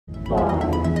5,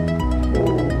 4,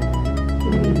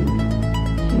 3,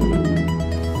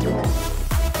 2, 1.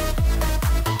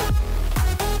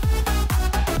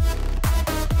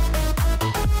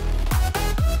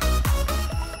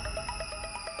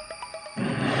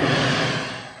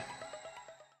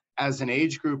 As an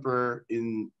age grouper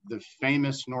in the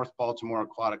famous North Baltimore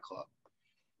Aquatic Club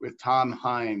with Tom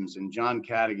Himes and John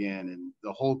Cadigan and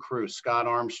the whole crew, Scott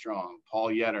Armstrong, Paul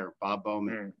Yetter, Bob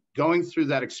Bowman, going through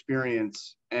that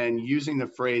experience and using the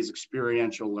phrase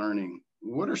experiential learning,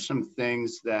 what are some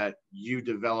things that you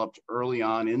developed early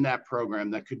on in that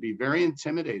program that could be very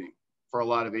intimidating for a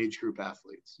lot of age group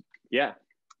athletes? Yeah.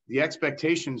 The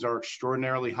expectations are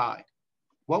extraordinarily high.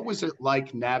 What was it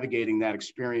like navigating that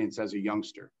experience as a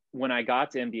youngster? When I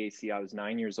got to NBAC, I was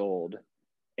 9 years old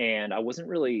and I wasn't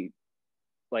really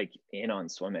like in on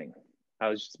swimming. I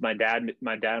was just, my dad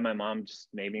and my mom just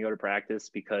made me go to practice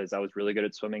because I was really good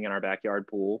at swimming in our backyard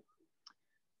pool.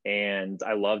 And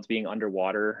I loved being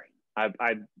underwater. I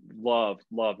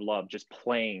loved just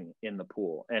playing in the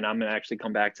pool. And I'm going to actually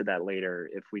come back to that later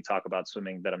if we talk about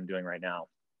swimming that I'm doing right now.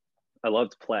 I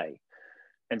loved play.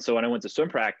 And so when I went to swim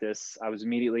practice, I was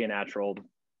immediately a natural.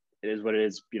 It is what it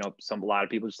is. You know, a lot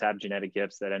of people just have genetic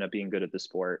gifts that end up being good at the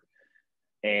sport.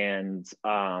 And,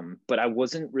 but I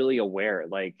wasn't really aware,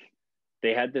 like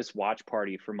they had this watch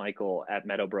party for Michael at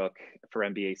Meadowbrook for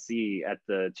NBAC at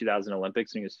the 2000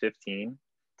 Olympics when he was 15.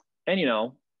 And, you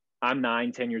know, I'm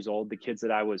 9, 10 years old. The kids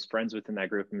that I was friends with in that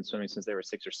group have been swimming since they were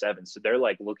 6 or 7. So they're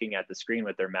like looking at the screen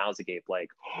with their mouths agape, like,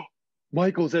 oh,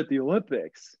 Michael's at the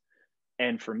Olympics.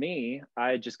 And for me, I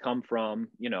had just come from,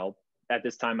 you know, at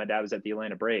this time, my dad was at the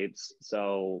Atlanta Braves.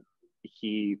 So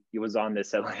he was on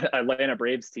this Atlanta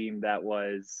Braves team that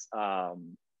was,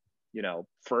 you know,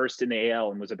 first in the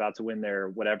AL and was about to win their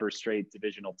whatever straight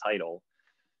divisional title.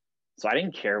 So I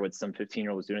didn't care what some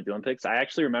 15-year-old was doing at the Olympics. I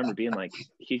actually remember being like,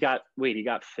 he got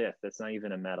 5th. That's not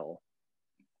even a medal.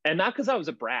 And not because I was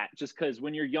a brat, just because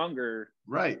when you're younger,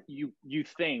 right, you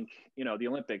think, you know, the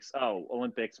Olympics,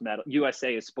 Olympics medal,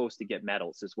 USA is supposed to get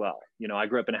medals as well. You know, I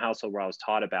grew up in a household where I was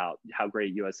taught about how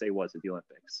great USA was at the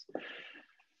Olympics.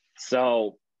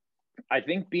 So I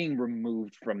think being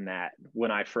removed from that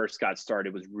when I first got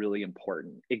started was really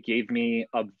important. It gave me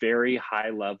a very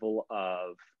high level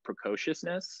of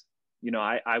precociousness. You know,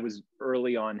 I was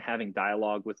early on having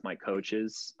dialogue with my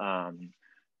coaches.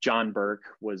 John Burke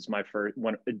was my first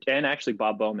one, and actually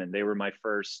Bob Bowman. They were my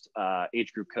first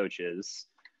age group coaches,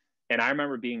 and I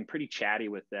remember being pretty chatty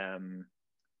with them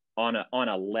on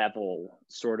a level,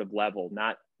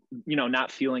 not, you know,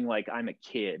 not feeling like I'm a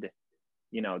kid,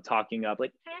 you know, talking up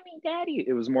like Mommy, Daddy.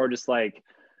 It was more just like,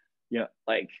 you know,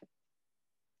 like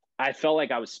I felt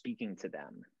like I was speaking to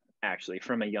them actually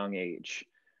from a young age.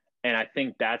 And I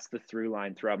think that's the through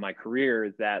line throughout my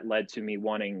career that led to me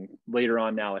wanting later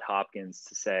on now at Hopkins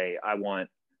to say, I want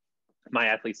my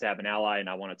athletes to have an ally and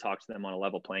I want to talk to them on a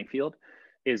level playing field.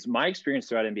 Is my experience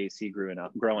throughout NBAC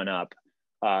growing up,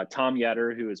 Tom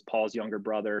Yetter, who is Paul's younger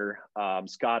brother,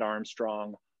 Scott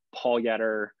Armstrong, Paul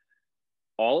Yetter,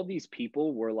 all of these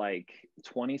people were like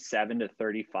 27 to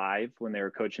 35 when they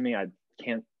were coaching me.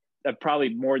 Probably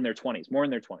more in their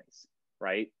 20s,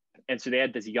 right? And so they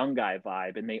had this young guy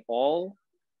vibe and they all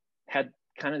had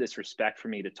kind of this respect for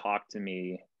me to talk to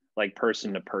me like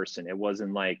person to person. It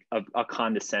wasn't like a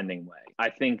condescending way. I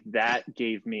think that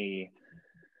gave me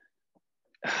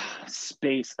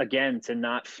space again to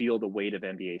not feel the weight of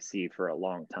NBAC for a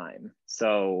long time.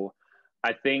 So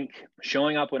I think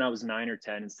showing up when I was 9 or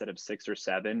 10 instead of 6 or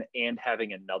 7 and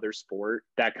having another sport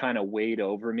that kind of weighed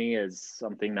over me as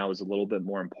something that was a little bit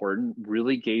more important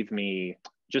really gave me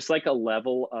just like a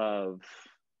level of,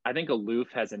 I think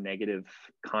aloof has a negative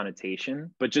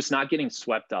connotation, but just not getting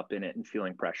swept up in it and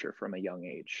feeling pressure from a young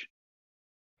age.